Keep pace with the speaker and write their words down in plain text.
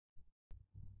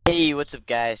Hey, what's up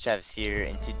guys, Travis here,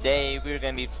 and today we're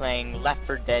going to be playing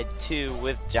L4D2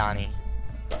 with Johnny.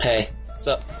 Hey, what's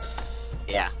up?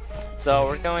 Yeah, so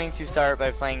we're going to start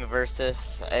by playing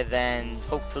Versus, and then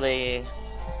hopefully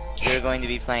we're going to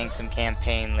be playing some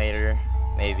campaign later,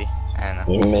 maybe, I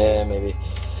don't know. Maybe.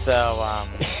 So,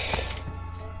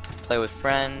 play with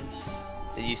friends.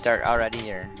 Did you start already,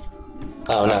 or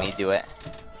Oh, no. let me do it?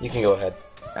 You can go ahead.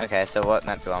 Okay, so what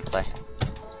map do you want to play?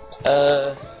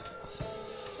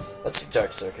 Let's do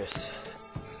Dark Circus.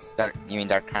 You mean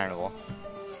Dark Carnival?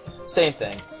 Same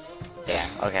thing. Yeah,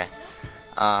 okay.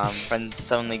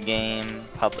 Friends only game,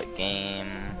 public game.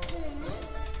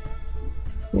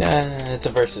 Nah, it's a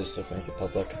versus, so make it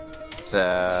public.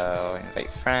 So,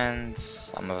 invite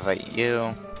friends, I'm gonna invite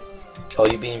you. Oh,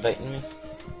 you be inviting me?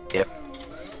 Yep.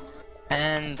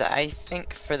 And I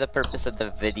think for the purpose of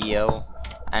the video,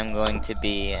 I'm going to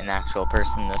be an actual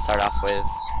person to start off with.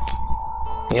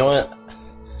 You know what?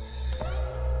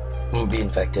 I'm gonna be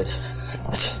infected.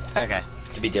 Okay.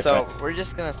 To be different. So, we're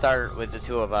just gonna start with the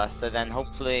two of us, and then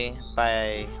hopefully,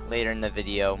 by later in the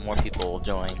video, more people will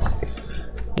join.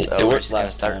 It worked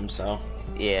last time, so.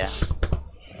 Yeah.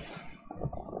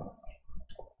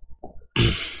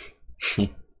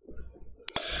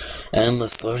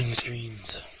 Endless loading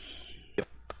screens.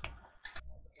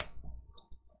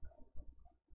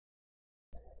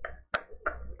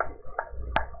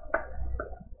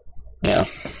 Yeah.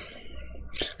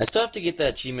 I still have to get that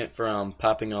achievement for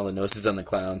popping all the noses on the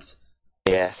clowns.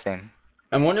 Yeah, same.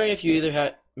 I'm wondering if you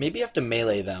either maybe you have to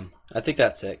melee them. I think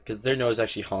that's it, because their nose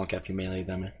actually honk if you melee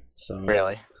them. So.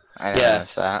 Really? I didn't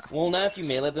notice that. Well, not if you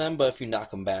melee them, but if you knock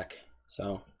them back.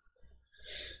 So.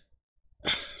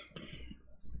 I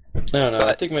don't know.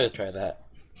 I think I'm gonna try that.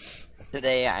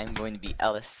 Today I'm going to be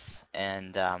Ellis,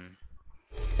 and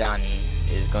Johnny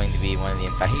is going to be one of the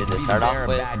infected to start off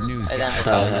with. Bad news, And then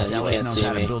guys. you Ellis can't knows see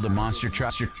how me. to build a monster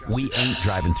truck. We ain't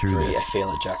driving through I this. fail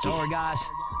it, Jackie. Sorry, guys.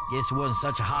 Guess it wasn't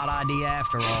such a hot idea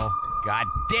after all. God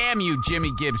damn you,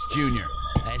 Jimmy Gibbs Jr.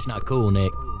 That's not cool,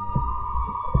 Nick.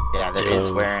 yeah, there is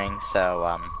swearing,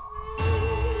 so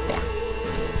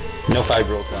No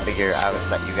 5-year-old I figure I would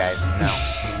let you guys know.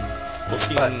 We'll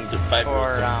see But when the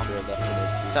 5-year-old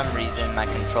for some reason my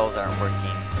controls aren't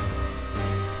working,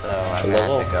 so I'm gonna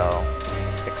have to go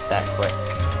fix that quick.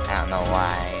 I don't know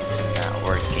why it's not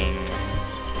working.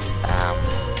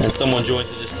 And someone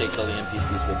joins and just takes all the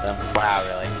NPCs with them. Wow,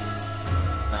 really?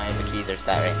 The keys are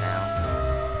set right now.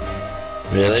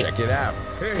 Really? Check it out.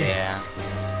 Hey, Yeah.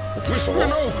 That's a Whispering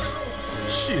troll. Oaks.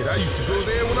 Shit, I used to go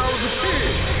there when I was a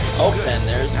kid. Oh, and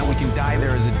there's Now we can die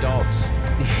there as adults.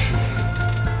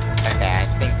 Okay,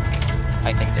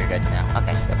 I think they're good now.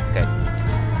 Okay, good.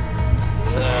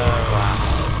 So,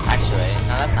 actually,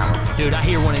 no, that's not working. Dude, I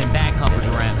hear one of them back humpers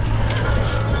around.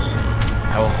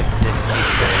 I will fix this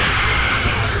easily.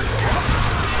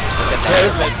 Look at that.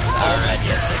 perfect. Alright,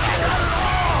 yes.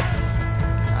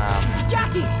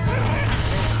 Jackie!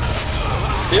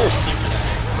 They were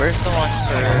synchronized. Where's the one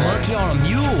It's for like a monkey on a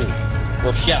mule.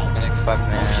 Rochelle. next weapon?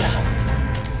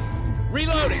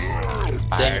 Reloading!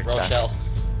 Dang it, Rochelle.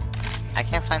 I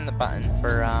can't find the button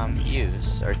for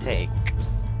use or take.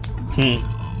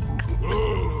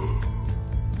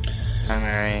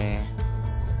 Primary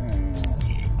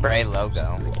Bray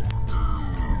logo.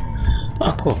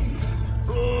 Oh, cool.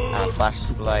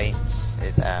 Flashlights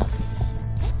is F.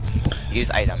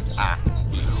 Use items.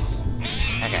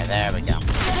 Okay, there we go.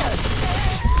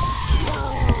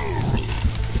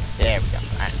 There we go.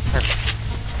 Alright, perfect.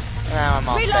 Now I'm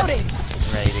all set.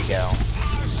 Ready to go.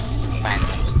 Fine.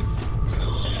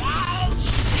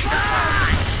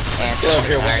 And Get over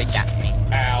here, already Wax. got me.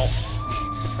 Ow.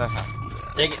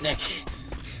 Dang it, Nick.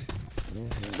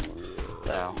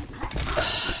 So.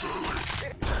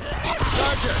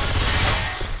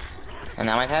 And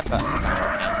now my tab button's not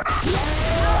working.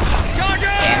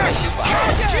 Damn, my shoe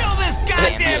button. Kill this Damn,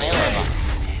 my melee button.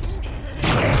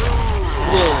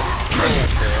 Whoa.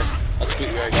 That's sweet,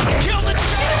 I guess. Kill the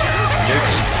Your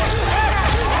team.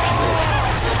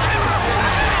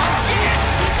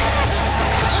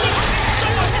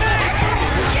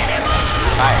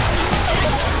 Fire.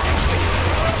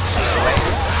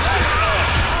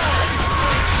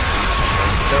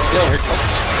 Kill her,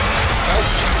 coach.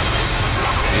 Ouch.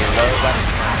 Reload button.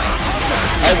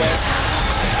 I went.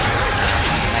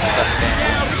 Next up there.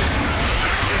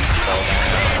 Go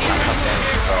down. Next up there.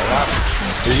 Go up.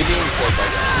 Are you being killed by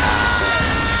that?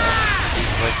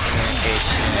 Voice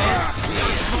communication.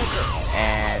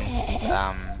 And,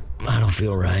 I don't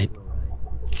feel right.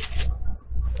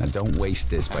 Now don't waste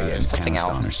this by getting something pounced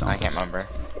on or else. I something. can't remember.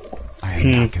 I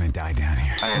am not gonna die down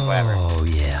here. Okay, whatever. Oh,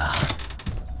 yeah.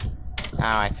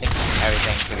 I think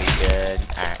everything should be good.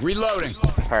 Alright. Reloading.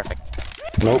 Perfect.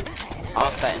 Nope. All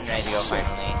set and ready to go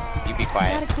finally. You be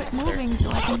quiet. Gotta quit moving so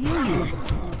I can hear you.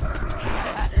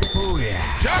 Oh yeah.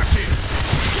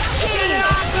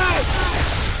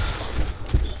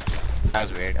 That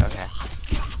was weird, okay.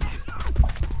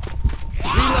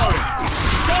 Reloading.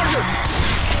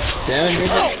 Damn it, you're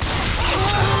dead.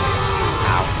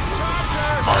 Ow.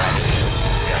 Alright.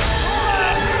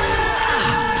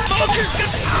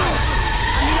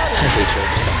 I hate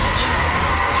Trevor so much.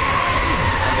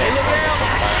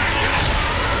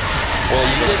 Well,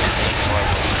 you did just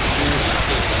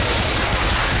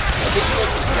I think you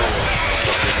like controller.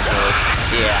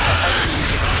 Yeah, I thought you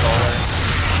used the controller.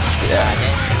 Yeah. I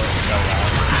didn't work so well.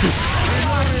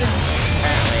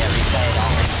 Apparently, at least I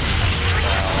don't.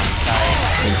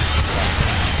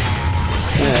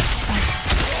 Yeah.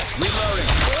 Reloading.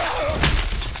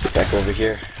 Back over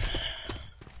here.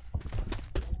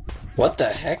 What the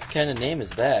heck kind of name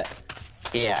is that?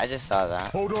 Yeah, I just saw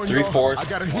that. Hold on, 3 y'all. 4. I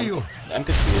gotta heal. I'm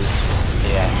confused.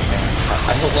 Yeah.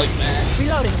 I don't like that.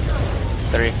 Reloading.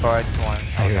 3, 4, 1.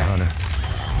 Hey, Hunter.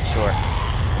 Sure.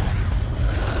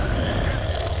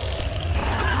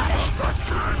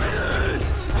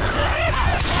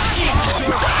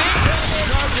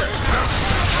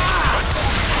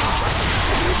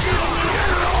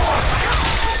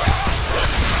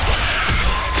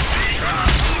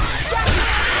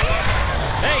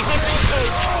 Hey, Hunter.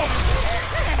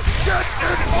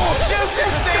 Shoot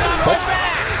this thing off my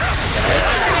back.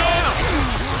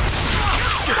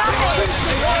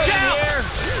 Watch out!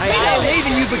 I ain't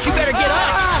leaving you, but you better get up.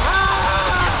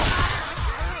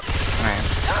 Man.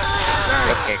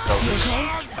 Okay, Kobe.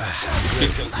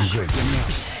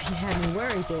 You had me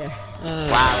worried there.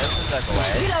 Wow, this was like a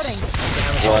way. Reloading.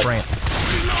 What?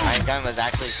 My gun was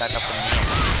actually stuck up in the air.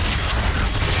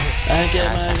 I get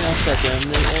my gun stuck in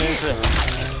the air sometimes.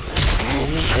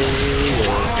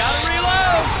 Gotta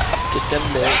reload! Just gotta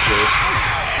let it go.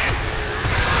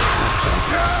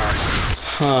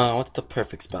 Huh, what's the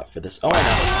perfect spot for this? Oh, I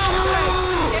know.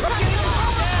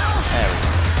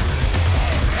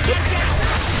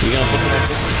 You gonna put it up?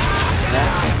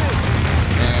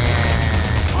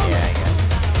 Yeah, I guess.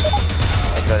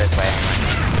 Let's go this way.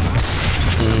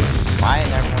 Why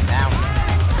is everyone down?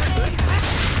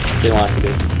 They want to be.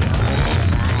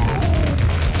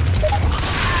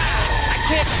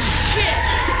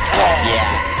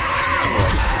 Yeah.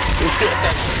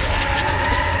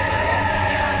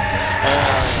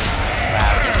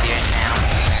 Wow, you see it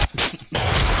now?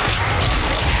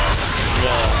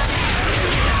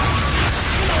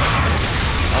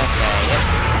 Okay, yep.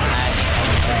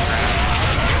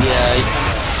 Yeah, you kind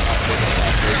of.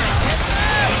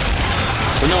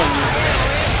 But no,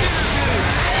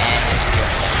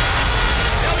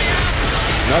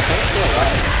 no, someone's still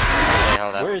alive. Okay,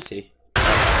 hold up. Where is he?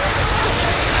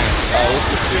 Oh, what's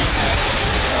the three?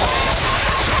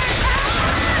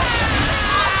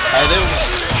 Are they?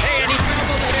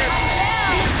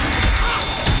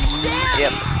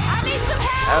 Yep.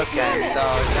 Okay, so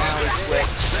now we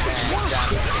switch and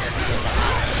jump into the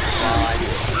while I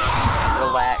just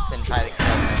relax and try to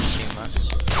kill them too much.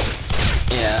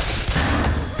 Yeah.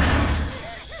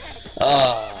 Oh,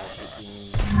 I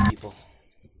hate people.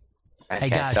 Okay, Hey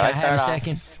guys, so can I I have start a off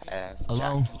second? as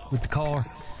Alone with the car.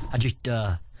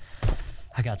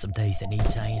 I got some days that need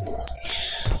saying.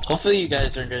 Hopefully, you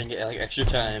guys aren't gonna get like extra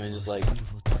time and just like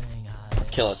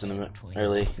kill us in the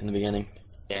beginning,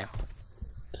 Yeah.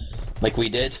 like we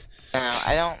did. Now,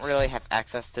 I don't really have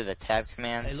access to the tab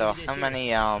command, Hey, so look at how this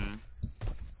many,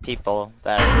 people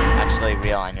that are actually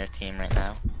real on your team right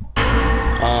now?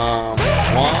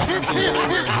 1, 2,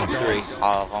 3.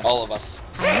 All of them. All of us.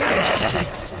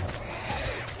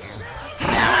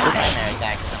 Now, my primary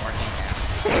attack isn't working now.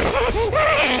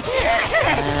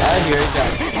 I hear it,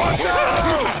 Johnny.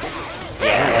 I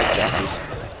don't like jockeys.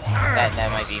 That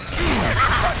might be me.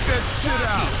 Cut that shit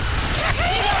out.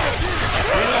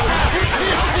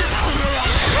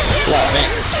 Yeah, man.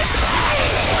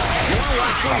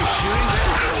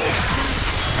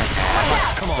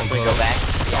 Come on, We go back.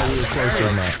 Oh, we were closer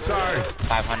than that. Sorry.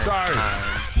 500 Sorry.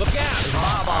 times. Look out! There's a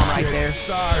mob bomb right there.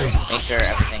 Sorry. Make sure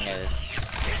everything is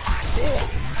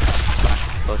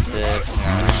explosive. No,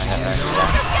 I got that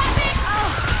stuff.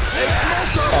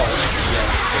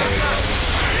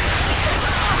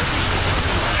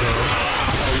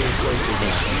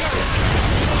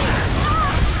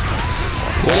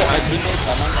 Well, my teammates,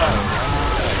 I'm on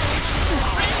fire.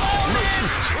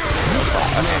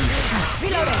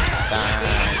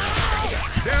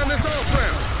 Down this off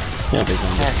ramp. Yeah, there's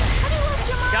one.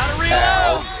 Gotta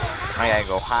reload! I gotta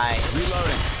go high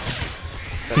Reloading.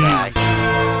 so that I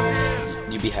can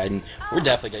You be hiding. We're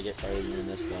definitely gonna get farther than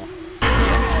this, though.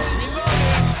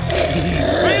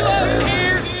 Reload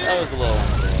here! That was a little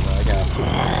unfair, though. I got to.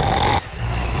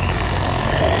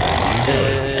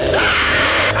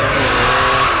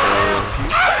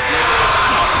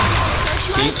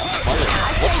 See? I'm smarter.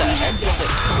 What the heck? Just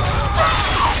like...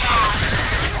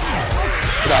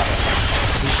 Get off.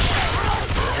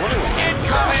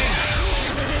 Incoming!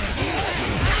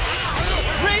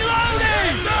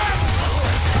 Reloading!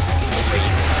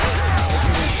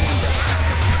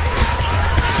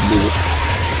 Lewis.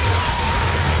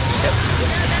 Yep.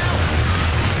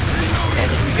 And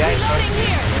if you guys like,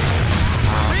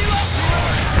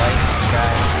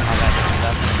 subscribe, all that good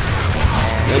stuff.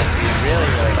 And if you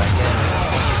really like it,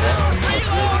 hopefully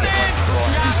we get more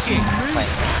people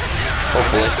playing.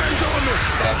 Hopefully.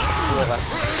 Yeah, 2 of us.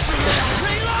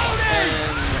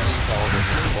 And these all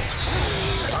those people.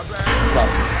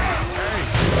 Profit.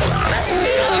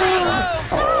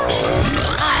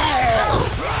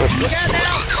 Look out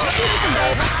now!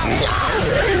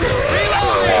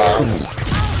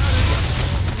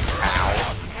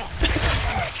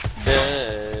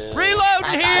 Reload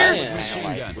here!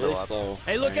 Really slow.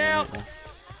 Hey, look out!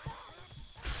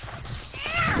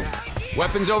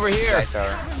 Weapons over here! Guys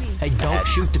are Hey, don't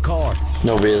shoot the car.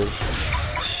 No, really.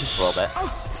 a little bit. A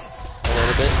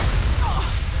little bit.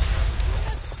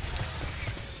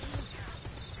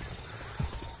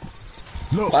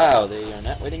 Wow, they are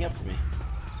not waiting up for me.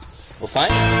 Well,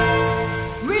 fine.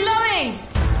 Reloading!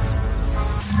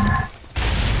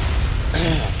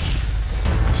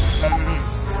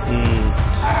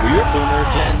 We're boomer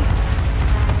again.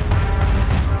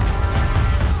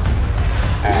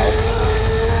 Ow.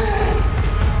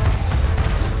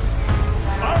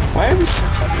 Why are we so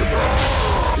trouble?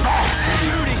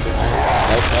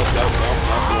 Nope.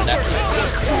 We're not doing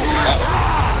this. No.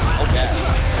 Okay.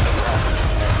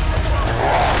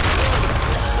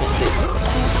 Let's see.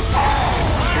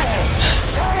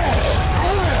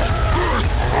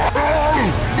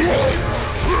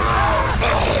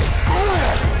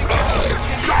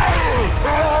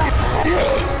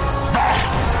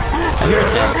 I hear a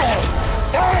tank.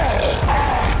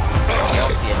 You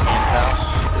don't see a tank though?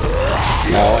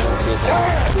 No, I don't see a tank.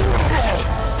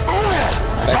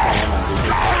 Back when I'm on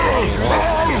dude.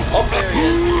 Oh, there he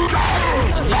is.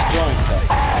 And he's throwing stuff.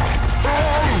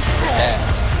 Yeah.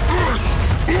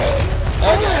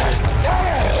 Okay.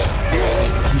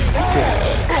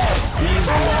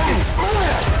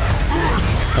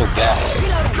 Oh god.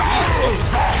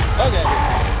 Okay.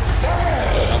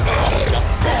 Jump.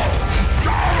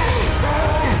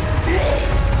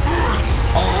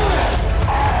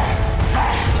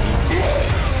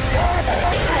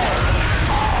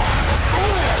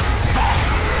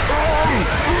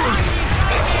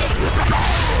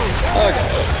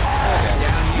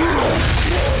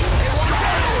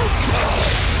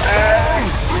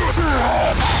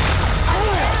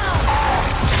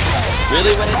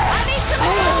 Really, when it's...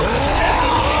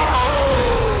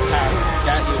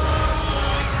 Got you.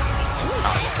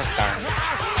 Oh, just darn.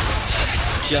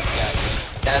 Just got you.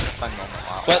 That was a fun moment.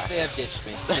 Wow. But they have ditched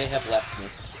me. They have left me.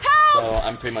 So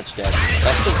I'm pretty much dead.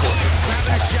 That's still cool.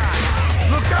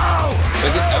 Look out!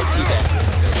 Look at out too bad.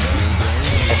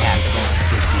 It happened.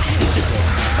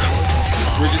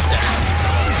 We're just down.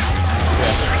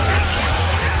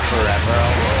 Forever.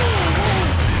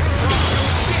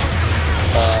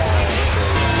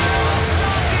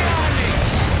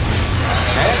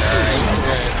 Actually,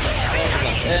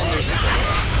 and there's a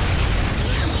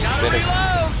spitter.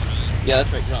 Yeah,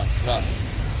 that's right. Come on.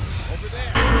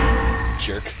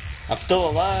 Jerk. I'm still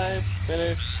alive,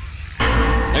 spitter.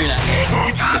 No, you're not.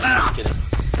 Just kidding.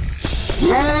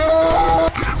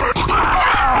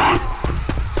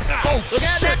 Oh, Look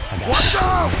out shit! there! Watch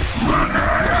out!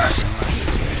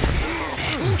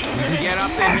 You can get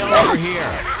up the hill over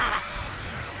here.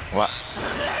 What?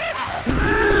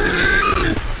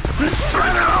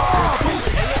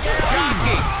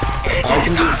 All I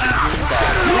can do is sit here and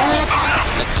die.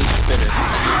 Next to the spitter.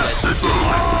 And you're dead.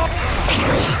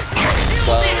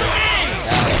 Well,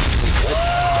 now, what?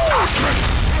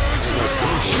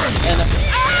 And up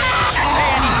there.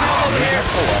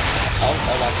 Oh well. I'll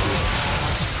watch you.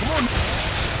 Come on!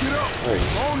 Get up! Where are you?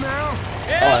 Come on now!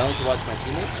 Oh, I only can watch my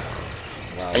teammates?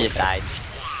 Wow. I just died.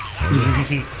 I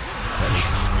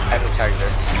have a charger.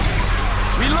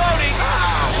 Reloading!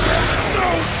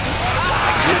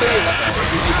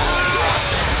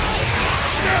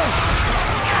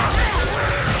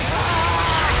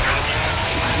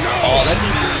 Oh, that's me.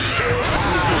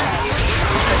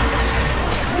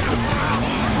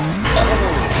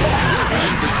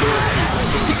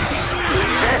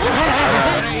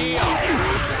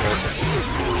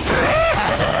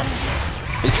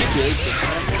 really ditched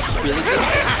him? Really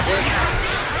ditched him?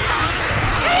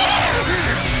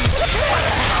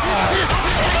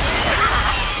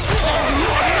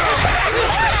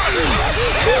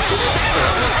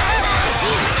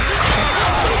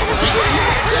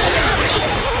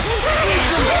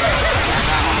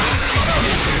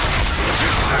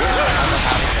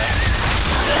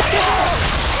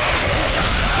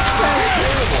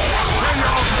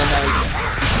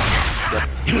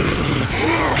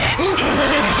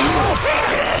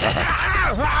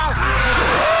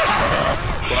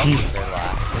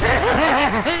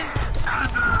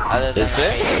 Other than Is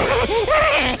there?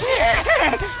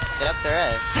 Yep, there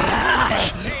is.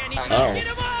 Oh,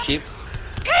 sheep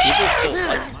is still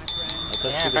like. I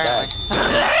thought she was back.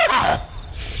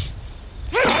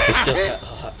 It's still a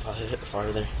lot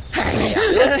farther.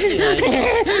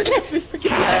 We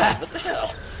freaking bad. What the hell?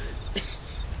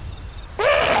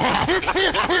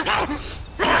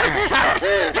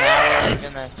 Now we're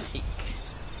gonna peek.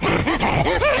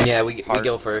 Yeah, we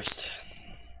go first.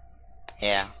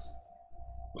 Yeah.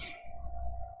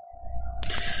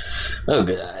 Oh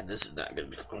god, this is not gonna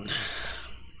be fun.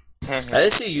 I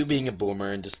just see you being a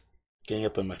boomer and just getting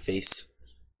up in my face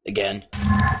again.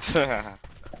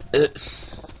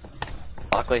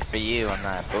 Luckily for you, I'm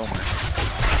not a boomer.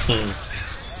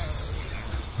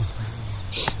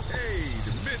 Hey,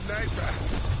 the midnight battle.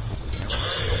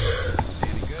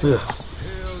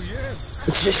 Hell yeah.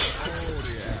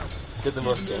 Did the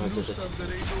most damage as it.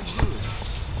 Something ain't no good.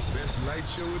 Best light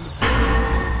show in the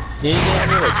Yeah, you get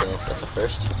me like this. That's a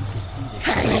first.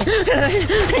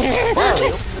 Wow, they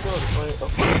opened the door before they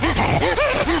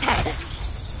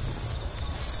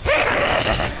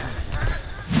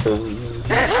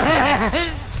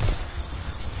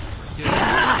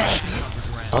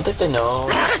I don't think they know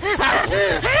in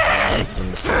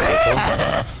the cell phone. I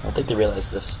don't think they realize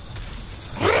this.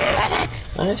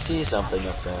 I see something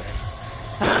up there.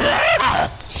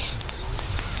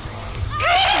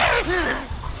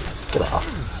 Get off.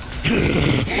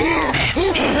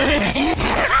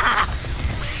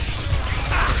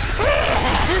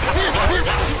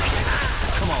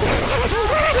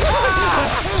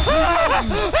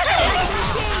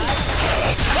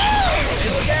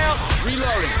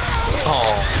 Reloading.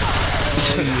 Oh.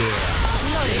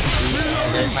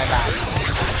 There's my back.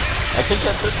 I think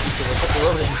that took you to look at the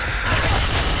loading.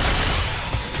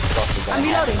 I'm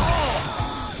reloading.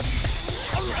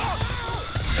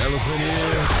 elephant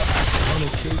ear.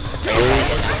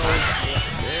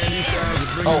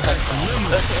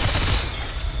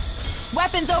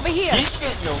 Weapons over here. He's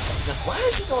getting no. Why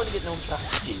is he going to get no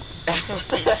Trotsky? What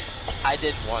the heck? I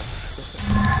did one.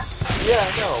 Yeah,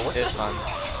 I know. What It the was fun.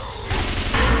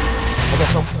 I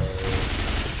guess I'll play.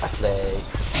 I play.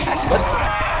 What?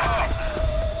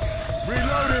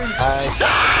 Reloading. I said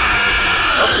something.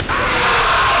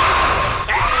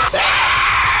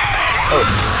 Oh.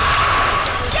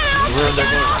 You ruined their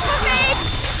game.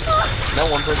 No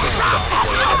one person is stopped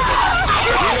way ahead of us.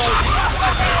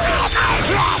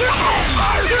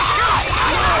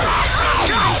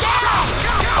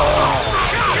 Oh.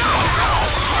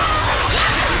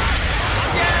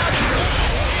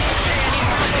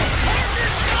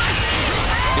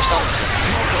 You're still.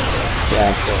 Yeah,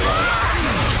 I'm still alive.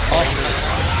 Awesome.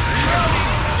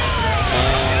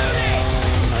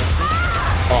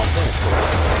 I think it's cool.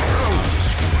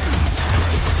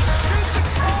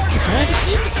 I'm trying to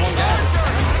save this one guy.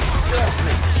 Get off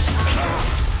me.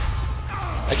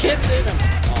 I can't save him.